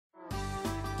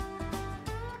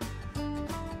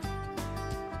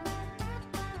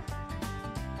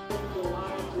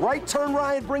Right Turn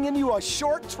Ryan bringing you a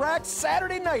short track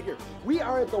Saturday night here. We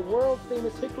are at the world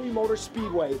famous Hickory Motor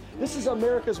Speedway. This is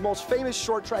America's most famous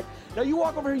short track. Now you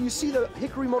walk over here, you see the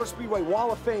Hickory Motor Speedway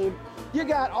Wall of Fame. You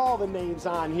got all the names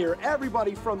on here.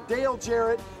 Everybody from Dale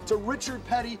Jarrett to Richard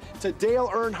Petty to Dale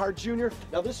Earnhardt Jr.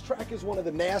 Now this track is one of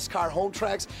the NASCAR home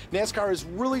tracks. NASCAR is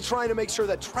really trying to make sure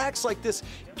that tracks like this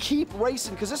keep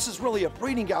racing, because this is really a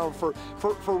breeding ground for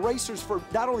racers for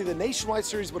not only the Nationwide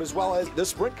Series but as well as the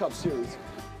Sprint Cup Series.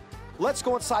 Let's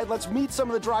go inside, let's meet some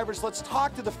of the drivers, let's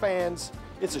talk to the fans.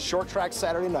 It's a short track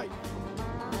Saturday night.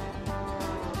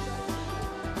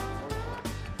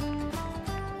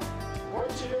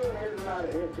 What you doing here tonight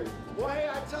at Hickory? Well, hey,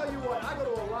 I tell you what, I go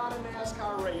to a lot of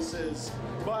NASCAR races,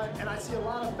 and I see a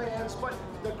lot of fans, but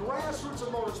the grassroots of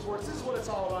motorsports, this is what it's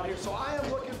all about here. So I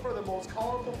am looking for the most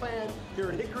colorful fan here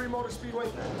at Hickory Motor Speedway.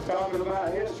 Talking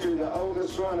about history, the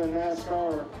oldest running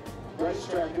NASCAR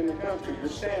racetrack in the country. You're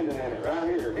standing in it right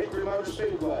here, Hickory Motor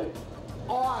Speedway.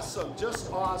 Awesome,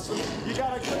 just awesome. You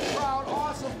got a good crowd,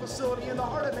 awesome facility in the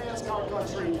heart of NASCAR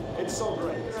country. It's so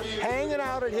great. Hanging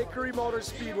out at Hickory Motor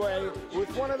Speedway with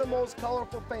one of the most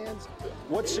colorful fans.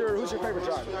 Who's your favorite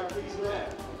driver?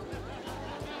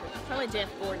 Probably Jeff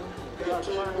Gordon.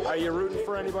 Are you rooting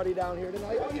for anybody down here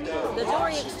tonight? The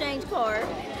Dory Exchange car.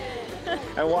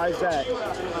 And why is that?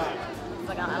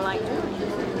 I like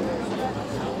Dory.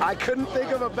 I couldn't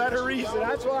think of a better reason.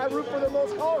 That's why I root for the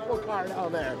most colorful car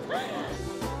down there.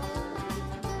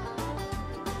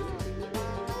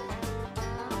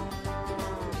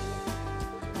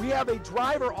 We have a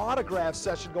driver autograph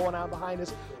session going on behind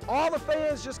us. All the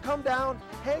fans just come down,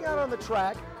 hang out on the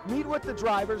track, meet with the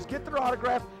drivers, get their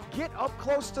autograph, get up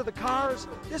close to the cars.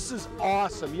 This is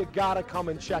awesome. You gotta come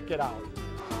and check it out.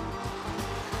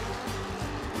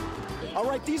 All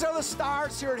right, these are the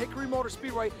stars here at Hickory Motor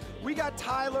Speedway. We got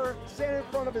Tyler standing in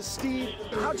front of his steed.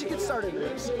 How'd you get started in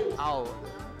this? Oh,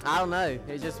 I don't know.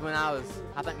 It's just when I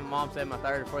think my mom said my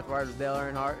third or fourth word was Dale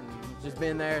Earnhardt, and just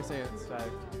been there since. So.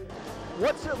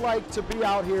 What's it like to be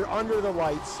out here under the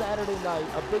lights Saturday night,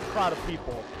 a big crowd of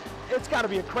people? It's got to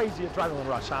be a crazy adrenaline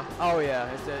rush, huh? Oh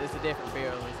yeah, it's a different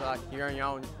feeling. It's like you're in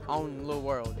your own little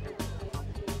world.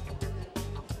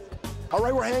 All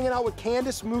right, we're hanging out with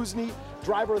Candace Musney,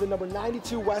 driver of the number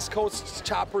 92 West Coast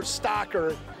Chopper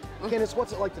Stalker. Candace,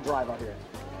 what's it like to drive out here?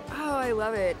 Oh, I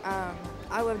love it.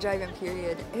 I love driving,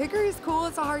 period. Hickory's cool.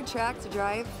 It's a hard track to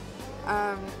drive.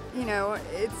 You know,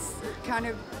 it's kind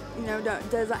of, you know,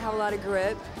 doesn't have a lot of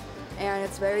grip, and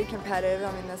it's very competitive.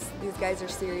 I mean, these guys are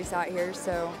serious out here,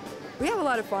 so we have a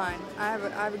lot of fun. I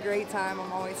have a great time.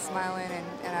 I'm always smiling,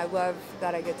 and I love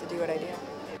that I get to do what I do.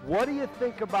 What do you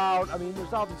think about, I mean,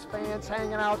 there's all these fans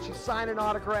hanging out, she's signing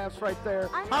autographs right there.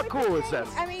 How cool is this?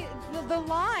 I mean, the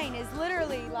line is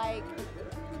literally like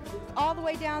all the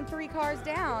way down 3 cars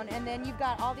down, and then you've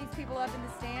got all these people up in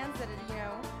the stands that, you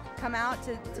know, come out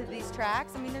to these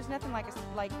tracks. I mean, there's nothing like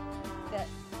that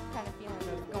kind of feeling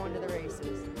of going to the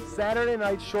races. Saturday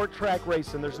night short track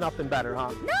racing, there's nothing better,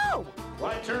 huh? No!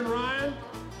 Right Turn Ryan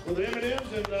with the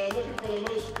M&Ms and looking for the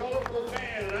most colorful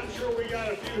fan, and I'm sure we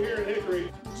got a few here in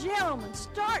Hickory. Gentlemen,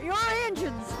 start your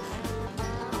engines!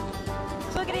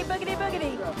 Boogity, boogity,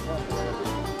 boogity!